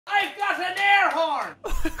I've got an air horn!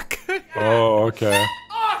 Oh, okay.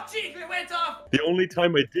 Oh, jeez, it went off! The only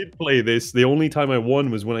time I did play this, the only time I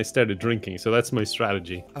won was when I started drinking, so that's my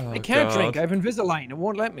strategy. Oh, I can't God. drink. I have Invisalign. It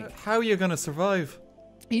won't let me. How are you gonna survive?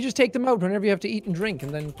 You just take them out whenever you have to eat and drink,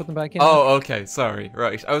 and then put them back in. Oh, okay. Sorry.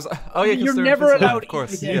 Right. I was. Oh, yeah. 'cause You're they're never invisible, allowed of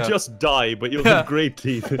course. to eat You Yeah. just die, but you'll have great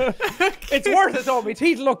teeth. It's worth it though. My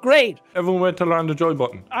teeth look great. Everyone went to learn the joy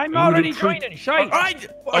button. I'm You already did three- joining. Shite. Alright!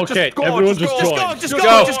 Okay, everyone just join. Just Go,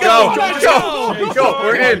 go! Just go, go! Just go! Go.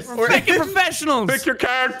 We're in. We're Pick your in. professionals! Pick your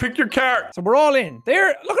card. Pick your card. So we're all in.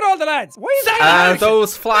 There. Look at all the lads. Why is that?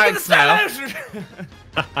 Those flags now.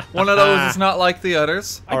 One of those is not like the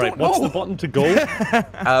others. Alright, what's the button to go?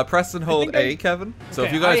 Press and hold A, Kevin. So if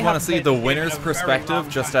Okay, you guys I want to have see been the in winner's a very perspective, long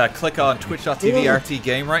just click on twitch.tv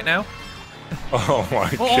RTGame right now. Oh my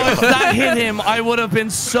Oh, god. if that hit him, I would have been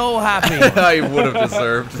so happy. I would have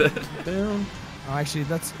deserved it. Oh, actually,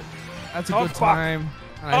 that's a Oh, good fuck. time.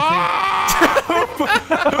 And I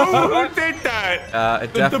Who did that?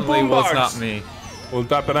 It definitely was boombox. not me. Well,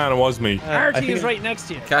 that banana was me. think RT is right next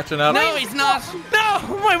to you. Catching up. No, he's not.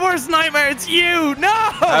 No, my worst nightmare. It's you. No.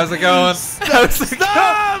 How's it going? How's it going?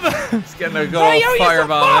 Stop! It's getting a go Sorry, how are you so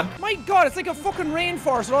fireball. fucked? My God, it's like a fucking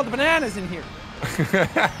rainforest with all the bananas in here.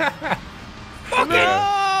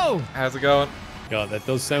 No! How's it going? God, that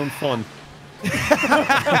does sound fun.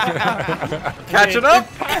 Catching up?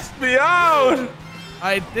 Passed me out.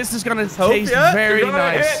 This is gonna Hope taste ya. very He's gonna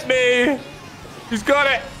nice. hit me. He's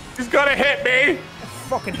gonna hit me.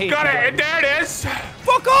 Fucking hate Got you. it. There it is.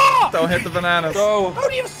 Fuck off! Don't hit the bananas. Go. How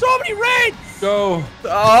do you have so many reds? Go.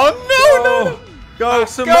 Oh, no, no, no. Go,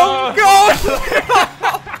 Pass him go, on. go.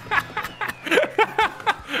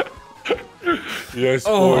 Yes,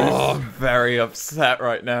 Oh, boys. I'm very upset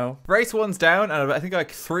right now. Race 1's down, and I think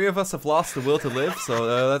like 3 of us have lost the will to live,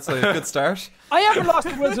 so that's a good start. I haven't lost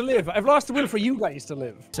the will to live. I've lost the will for you guys to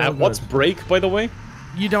live. What's break, by the way?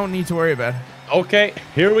 You don't need to worry about it. Okay,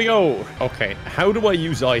 here we go. Okay, how do I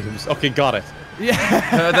use items? Okay, got it.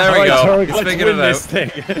 Yeah. There we Alright, go. Turg, He's let's figured win it this out.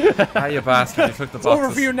 thing. Ah, you bastard. You took the It's over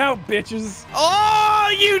boxes. for you now, bitches.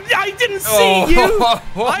 Oh, you! I didn't see Oh. you. Oh.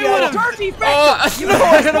 I would have. Dirty Oh, feckless. you know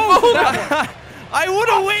I hit a ball. I would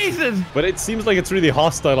have waited. But it seems like it's really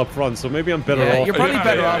hostile up front, so maybe I'm better Yeah, off. you're probably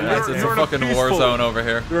better off. It's a You're in a fucking war peaceful- zone over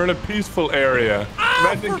here. You're in a peaceful area.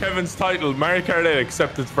 Imagine Kevin's title, Mario Kart 8,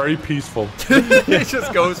 except it's very peaceful. It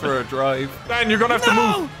just goes for a drive. Dan, you're gonna have to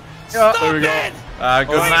No! move. Stop There we go. it!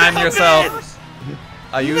 Good Stop man it! yourself.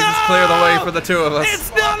 I use this clear the way for the 2 of us. It's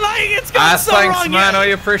not like it's gone so Thanks, wrong man. yet. I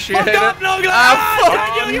appreciate Fuck it. up, Nogla! Ah, fuck.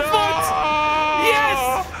 Daniel, you're fucked!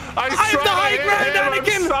 Yes! I have tried the high to hit ground, him, I'm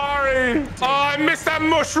Anakin. sorry. Oh, I missed that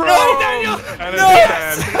mushroom. No, Daniel. And No,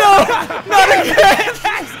 it's Dan. no, not again.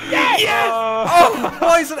 Yes! Oh,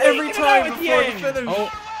 why is it every Taking it out time at the before the end. finish?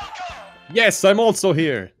 Oh. Yes, I'm also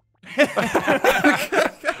here.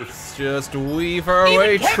 Let's just weave our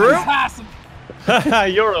way Kevin's through. passing.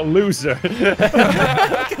 You're a loser.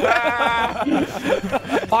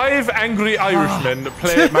 5 angry Irishmen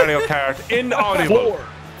play Mario Kart inaudible.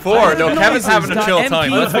 4. No, the Kevin's noises, having a not chill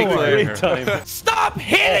time. Let's be MP4. clear Great here. time. Stop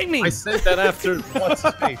hitting me! I said that after what's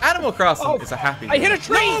his face? Animal Crossing is a happy I hit a game.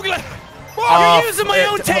 tree. Nogla! Oh, You're using my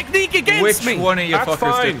own technique against Which me! one of you That's fuckers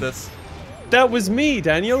fine. did this? That was me,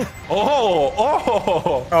 Daniel.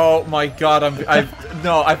 Oh. Oh my god,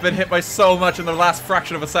 I've been hit by so much in the last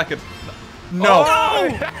fraction of a second. No. Oh.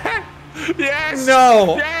 Yes.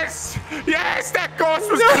 No. Yes. Yes, that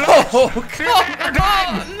ghost was No. close.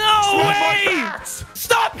 No way!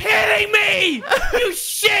 Stop hitting me! You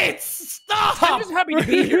shits! Stop! I'm just happy to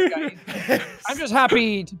be here, guys. I'm just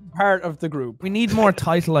happy to be part of the group. We need more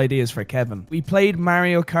title ideas for Kevin. We played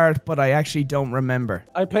Mario Kart, but I actually don't remember.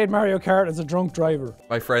 I played Mario Kart as a drunk driver.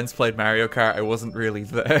 My friends played Mario Kart. I wasn't really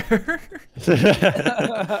there.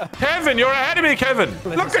 Kevin, you're ahead of me, Kevin.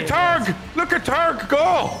 Look at Turg. Look at Turg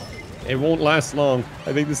go. It won't last long.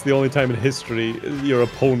 I think this is the only time in history your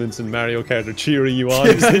opponents in Mario Kart are cheering you on.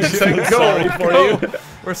 They just feel Go, sorry for go. you.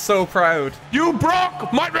 We're so proud. You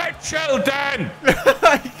broke my red shell, Dan.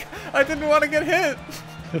 I didn't want to get hit.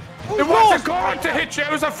 It wasn't going to hit you.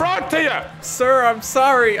 It was a fraud to you. Sir, I'm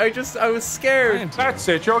sorry. I was scared. That's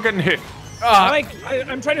it. You're getting hit.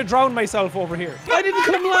 I'm trying to drown myself over here. I didn't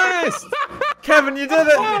come last. Kevin, you did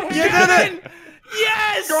it. You did it.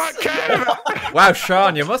 Yes! Go on, Kevin. Wow,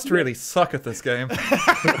 Sean, you must really suck at this game.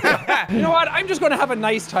 You know what? I'm just going to have a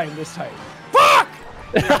nice time this time. Fuck!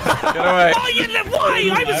 Get away. Oh, why?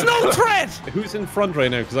 I was no threat! Who's in front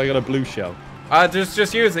right now? Because I got a blue shell.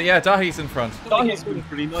 Just use it. Yeah, Daihi's in front. He's been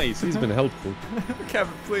pretty nice. He's been helpful.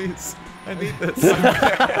 Kevin, please. I need this.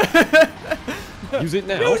 Use it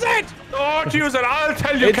now. Use it! Don't use it. I'll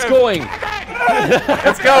tell you, It's Kevin. going.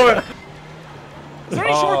 It's going. Is there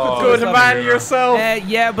any shortcuts? Good it's man not yourself.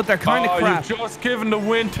 Yeah, but they're kind of crap. You just given the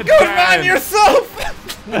win to Good Dan. man yourself.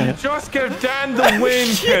 You just give Dan the win,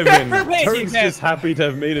 Kevin. Turk's just happy to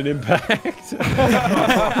have made an impact.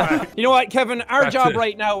 You know what, Kevin? Our That's job it.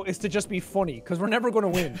 right now is to just be funny, because we're never going to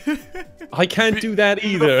win. I can't do that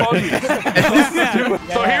either. Funny.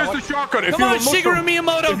 So here's the shortcut. If Come you on, have a mushroom, Shigeru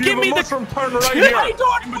Miyamoto, if you give have me a the... mushroom, turn right here. I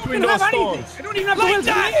don't in fucking between have those anything. stones. I don't even have the Like will to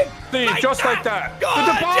that. win. See, just like that. Go Did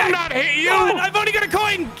the on, bomb Jack. not hit you? Go on, I've only got a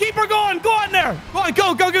coin. Keep her going. Go on there. Go on,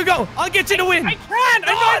 go, go, go, go. I'll get you to win. I can't.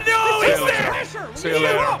 I'm not no, doing he's it. there. Pressure. See you We need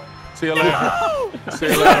later. up. See you later. No. See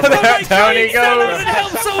you later. Down he Stand goes. out and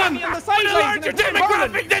help someone On the with a sidelines larger and then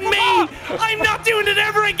demographic than me. I'm not doing it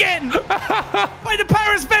ever again. By the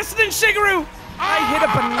powers vested in Shigeru. I hit a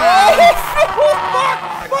banana.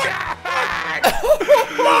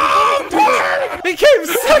 He came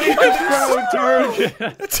second.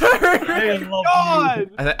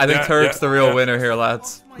 I think Turk's the real winner here,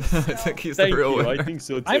 lads. I think he's the Thank real you. winner. I think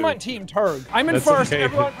so too. I'm on Team Turg. I'm in That's first. okay.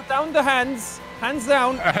 Everyone put down the hands. Hands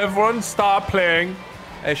down. Everyone stop playing.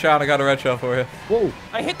 Hey, Sean, I got a red shell for you. Whoa.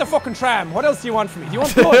 I hit the fucking tram. What else do you want from me? Do you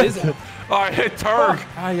want blood, is it? I hit Turg.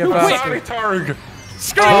 You I'm bastard. sorry, Turg.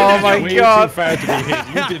 Oh my Way god. too far to be hit.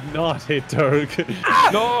 You did not hit Turk.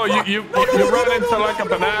 No, you ran into like a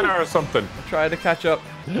banana or something. Try to catch up.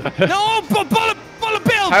 No, bullet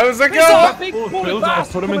bill. How's it Saw a going? big Oh, bullet Bill,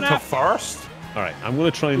 blast put him coming into at me. first. All right, I'm gonna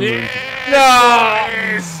try and learn.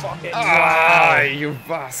 Nice. Ah, you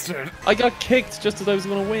bastard. I got kicked just as I was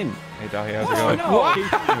gonna win. Hey, Daithi, how's it Oh, going?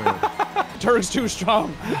 no. Turg's too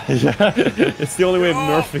strong. Yeah, it's the only way of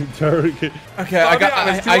nerfing Turk. Okay, I'll be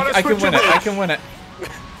honest, do you wanna I can switch win it. your I can win it.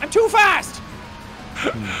 I'm too fast.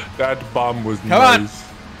 That bomb was Come on. nice.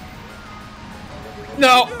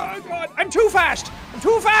 No. Oh, God. I'm too fast. I'm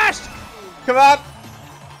too fast. Come on.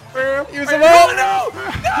 Use them No, all. no,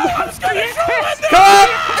 I'm scared. Come on.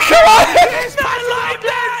 Come on. It's not like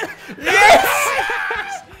that.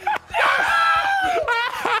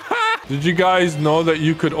 Did you guys know that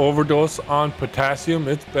you could overdose on potassium?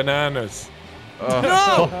 It's bananas. No.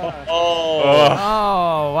 Oh.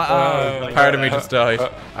 Oh, wow. Part of me just died.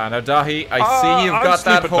 Now, Daithi, I see you've I'll got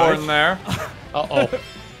that sleep at horn night. there. Uh-oh.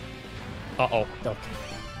 Uh-oh.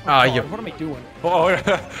 Ah, you. What am I doing? Oh,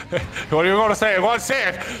 what are you going to say? Go on, say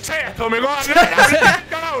it. Say it to me. Go on. Go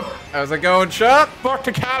on. How's it going, Sean?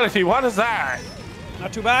 Verticality. What is that?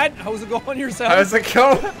 Not too bad. How's it going yourself? How's it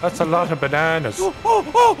going? That's a lot of bananas. Oh, oh,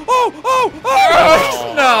 oh, oh,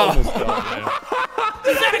 oh! No. Almost done, man.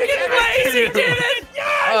 Second place, he did it.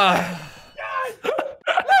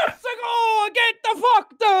 Let's go! Get the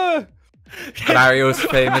fuck the... Mario's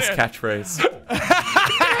famous catchphrase.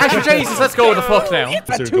 Actually, Jesus, let's go with the fuck now. At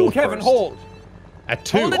Sir, two, go Kevin, first. hold. At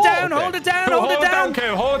 2. Hold it down, Okay. hold it down, hold it down.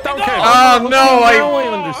 Kev. Hold it down, Kev. Oh no, Now I. I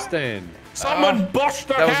understand. Someone bust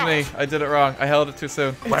their That was hat. me. I did it wrong. I held it too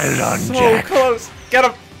soon. Well done, So Jack. close. Get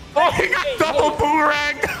him. Oh, he got double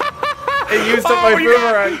boomerang. It used up my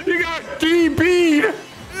boomerang. You got DB'd.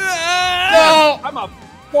 No. I'm a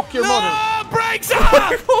fuck your mother. Oh, breaks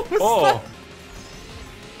up. Oh.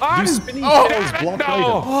 Do spinning Oh, tails block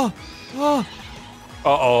no. items?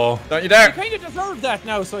 Uh-oh. Don't you dare. You kind of deserved that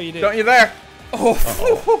now, so you did. Don't you dare. Oh.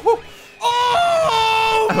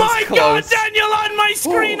 Oh That was my God, close. Daniel, on my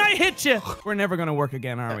screen, I hit you. We're never gonna work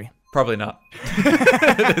again, are we? Probably not.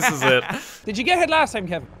 This is it. Did you get hit last time,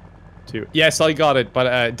 Kevin? 2. Yes, I got it,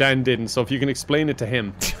 but Dan didn't. So if you can explain it to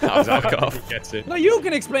him, I'll back off. he gets it. No, you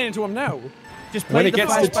can explain it to him now. Just When play it the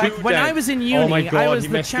gets to flashback. 2, When Dan. I was in uni, Oh my God, I was he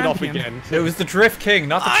the messed it up champion. again. It was the Drift King,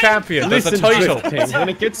 not the champion. There's a Listen, title. Drift King, when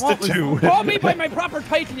it gets to 2. Call me by my proper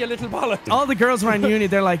title, you little bollock. All the girls around uni,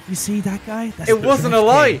 they're like, you see that guy? That's It wasn't a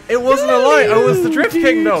lie. It wasn't a lie. I was the Drift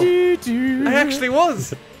King, though. I actually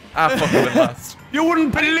was. Ah, fuck, I went last. You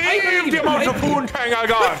wouldn't believe the amount of poontang I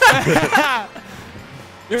got.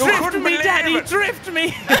 You Drift couldn't me, believe Daddy, it. drift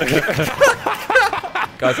me.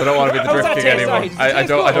 Guys, I don't want to be the How's Drift that King taste anymore. like? I Taste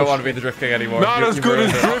don't good? want to be the Drift King anymore. Not You- as you good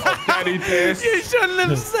ruined as it. Drift Daddy tastes. You shouldn't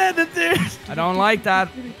have said it, dude. I don't like that.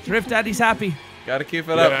 Drift Daddy's happy. Gotta keep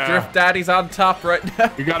it up. Yeah. Drift Daddy's on top right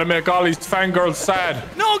now. You gotta make all these fangirls sad.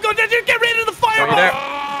 No, go, get rid of the Don't you fireball. dare.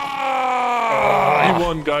 He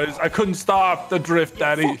won, guys. I couldn't stop the Drift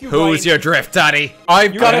Daddy. Who's your Drift Daddy?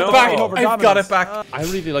 I've got know. it back. Over I've got it back. I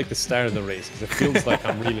really like the start of the race because it feels like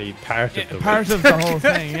I'm really part of the Part race. of the whole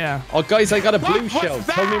thing, yeah. Oh, guys, I got a blue What's shell.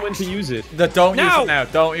 Tell me that? when to use it. Don't use Now. it now.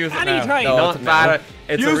 Don't use it now. Anytime. No, Not it's a bad. now.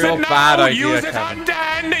 It's Use a real it now. bad idea, Use it Kevin. on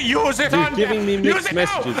Dan. Use it You're on giving me use mixed it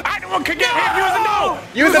messages. now. Anyone can get hit. Use it now.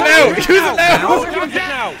 Use it now! Use it now! Use it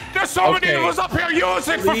now. There's so many of us up here. Use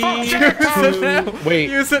it for fuck's sake. Wait,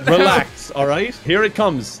 Use it now. relax, all right? Here it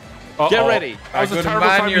comes. Get ready. That was a Good terrible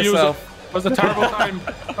man time to use it. yourself. That was a terrible time.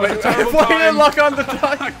 That was a terrible Why did time. lock on the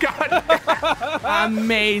time? God.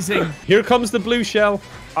 Amazing. Here comes the blue shell.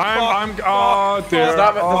 Oh dear.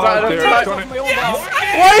 Stop it. Oh, Stop it. dear. Stop it. Don't- My own dog.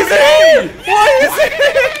 Why is it? Why is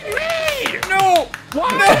it? No!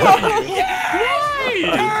 Why?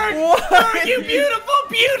 You beautiful,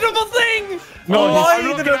 beautiful thing. No, Why I'm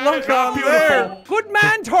did looking it at look not on beautiful. there? Good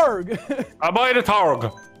man, Turg. Am I the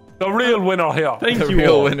Torg? The real winner here. Thank The you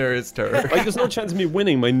real all. winner is Turk. Like, there's no chance of me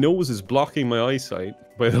winning. My nose is blocking my eyesight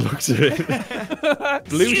by the looks of it.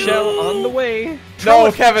 Blue shell on the way.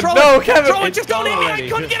 No, Kevin. Throw No, it. Kevin. Throw it. It's Just don't hit me. I already.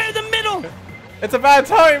 couldn't get out of the middle. It's a bad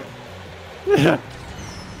time.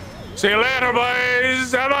 See you later,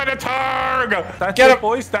 boys. Am I the Torg? That's Get it, him.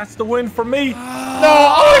 boys. That's the win for me. No,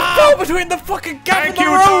 I fell between the fucking gap Thank in the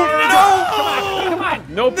you, road. Torg. Come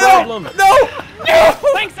on. No problem. No.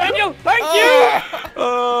 Thanks, Daniel. Thank you.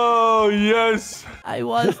 Oh, yes. I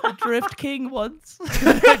was the Drift King once.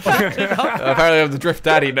 Apparently I'm the Drift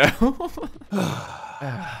Daddy now.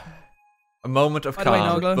 A moment of By the way,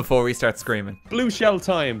 calm Nogla. before we start screaming. Blue shell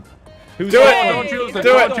time. Who's Do on? it. Don't use it.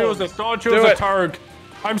 Do Don't it. use it. Don't Do use it. it, Torg.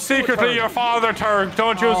 I'm secretly your father, Turg.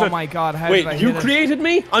 Don't use Oh it. my god, how Wait, did I you hit it? created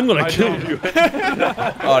me? I'm gonna kill you.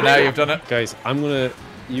 Oh, now you've done it. Guys, I'm gonna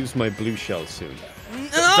use my blue shell soon.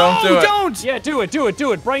 No, Don't do it. Don't. Yeah, do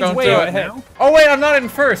it. Brian's Don't way do out it ahead. now. Oh wait, I'm not in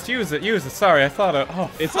first. Use it. Sorry, I thought it. Oh,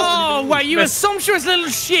 It's Oh, wow, you assumptuous little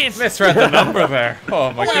shit. misread the number there.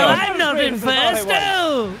 Oh my Well, god. I'm not in first.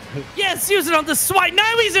 No. Yes, use it on the swipe.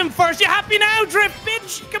 Now he's in first. You happy now, Drift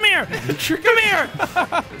bitch? Come here. Come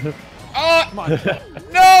here.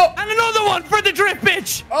 No. And another one for the Drift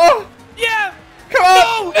bitch. Oh. Yeah. Come on.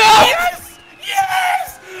 No. No. Yes.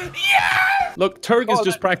 Yes. Yes. Look, Turg is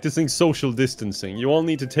just practicing social distancing. You all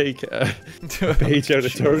need to take a page out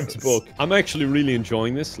of Turg's book. I'm actually really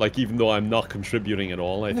enjoying this, like, even though I'm not contributing at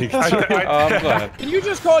all. I think it's Oh, I'm glad. Can you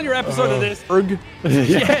just call your episode of this? Turg.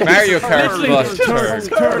 Mario Kart Literally. plus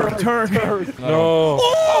Turk. Turg. No.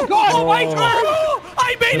 Oh God! Oh my Turg. God!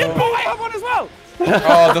 I made it, I boy. have one as well.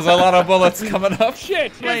 Oh, there's a lot of bullets coming up.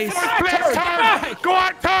 Shit. Place. Please, Turg. Go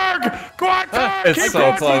on, Turg. Go on, Turg. It's Keep so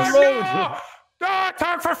going, close. Turg. No,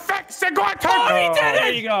 Turg, for fuck's sake. Go on, Turg. Oh, he did There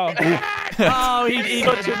it. you go. Oh, he I think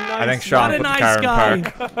What Sean a put nice Karen guy.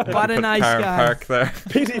 Park. What a nice Karen guy. Park there.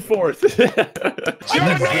 pity fourth. You're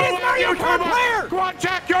number one, you player. Go on,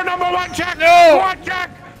 Jack. You're number one, Jack. No. Go on,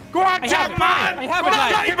 Jack. Go on, Jack. I have Go on,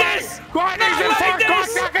 it, Jack. Jackie, man. Go on, he's in like first. Go on,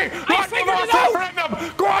 this. Jackie. Go I on, figured divorce it out. referendum.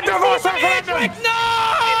 Go on, divorce referendum. No!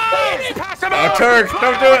 Pass him Oh, out. Turg,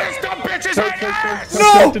 don't do it. These dumb bitches are yours.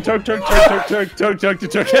 No! Turg.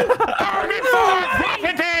 Target for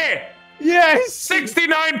property. Yes!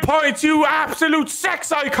 69 points, you absolute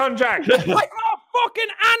sex icon, Jack. Like a fucking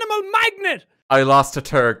animal magnet. I lost to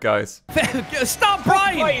Turk, guys. Stop,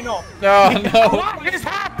 Brian! Brian up. No, no. What is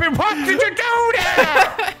happening? What did you do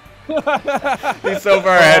there? He's so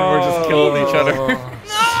far ahead, we're just killing each other. No,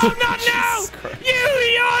 not now!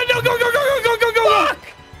 No, go!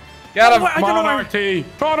 Get him. Come on, RT.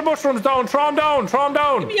 Throw the mushrooms down. Throw them down. Throw them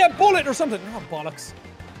down. Give me a bullet or something. Oh, bollocks.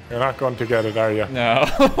 You're not going to get it, are you? No.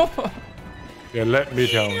 You let me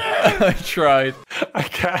down. I tried. I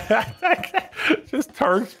can't. Just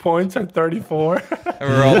Turk's points at 34. And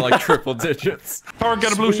we're all like triple digits. Turk,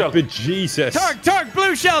 get a blue shell. But Jesus. Turg,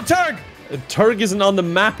 blue shell, Turg! Turg isn't on the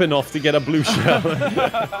map enough to get a blue shell.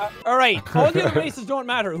 All right. All the other races don't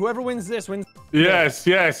matter. Whoever wins this wins. Yes.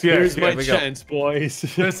 Here's my we go. chance, boys.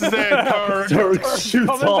 This is it, Turk. Turg shoots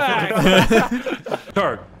Coming off.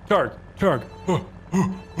 back. Turk.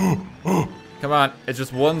 Come on, it's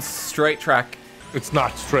just one straight track. It's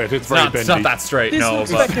not straight. It's very bendy. It's not that straight, This no.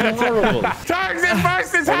 looks But fucking horrible. Turk's in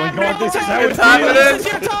first. It's happening. God, this is how it's happening. This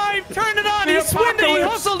is your time! Turn it on! He swindled! He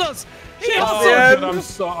hustled us! He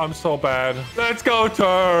hustled! I'm so bad. Let's go,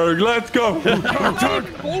 Turk. Let's go.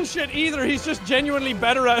 Turk. Bullshit either. He's just genuinely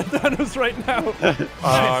better at it than us right now.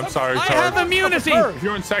 I'm sorry, I have Turk. immunity! If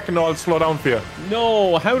you're in second, I'll slow down for you.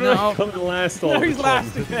 No, how did No. I come to last all Now the he's time?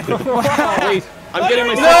 last again. Wait, I'm getting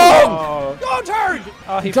my No! Go, Turd!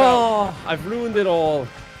 Oh, he fell. Oh, I've ruined it all.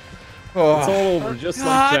 It's all over, just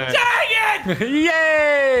God like that. dang it!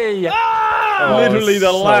 Yay! Literally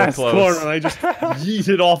the so last close. corner, and I just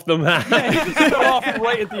yeeted off the map He just fell off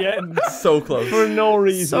right at the end. so close. for no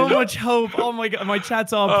reason. So much hope. Oh my god, my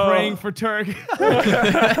chat's all praying for Turg.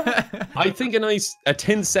 I think a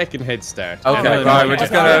 10-second head start. Okay, Okay, right, okay. we're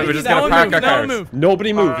just gonna park our cars. move.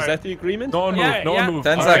 Nobody move. Alright. Is that the agreement? No one move. Yeah, No yeah. one move.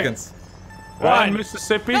 10 All right. seconds. One,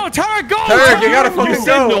 Mississippi. No, Turg, go! Turg, you gotta fucking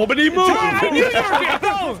go. Nobody move. New York,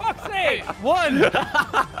 go! Fuck's sake. 1, 2.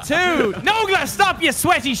 Nogla, stop, you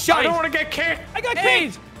sweaty shite. I don't want to get kicked. I got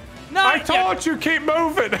kicked. No, I told you keep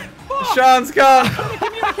moving. Sean's gone.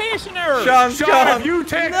 Communication error. Sean's Sean, gone. if you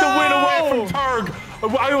take the win away from Turg,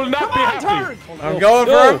 I will not be happy. Turg. I'm going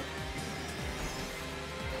for him.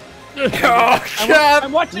 Oh, Sean.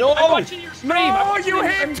 I'm watching your stream. No, you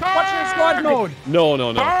hit I'm watching your squad Turg. mode.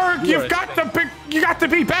 No. Turg, you've got to pick. You got to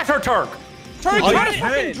be better, Turg. Turg, Oh, try to yeah.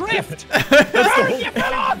 fucking drift. Turg, you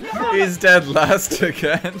fell off. He's dead last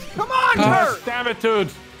again. Come on, Turg. Damn it, dude.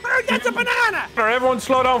 Turg, that's a banana. Everyone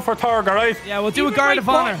slow down for Turg, alright? Yeah, we'll do a guard of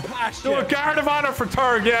honor. Do a guard of honor for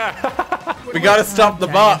Turg, yeah. We gotta stop the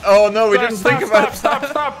bot. Oh no, we didn't think about it. Stop.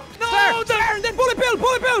 No, Turg, then bullet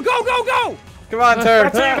bill, go. Come on,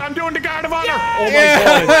 Turg. That's it, I'm doing the guard of honor. Oh my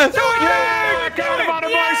Yeah. god. Yeah, guard of honor,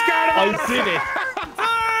 boys, guard of honor. I did it.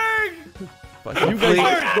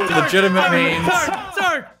 Complete legitimate means.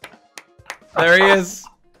 Turg. There he is.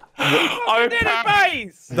 I Did it,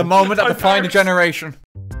 boys. The moment that defined a generation.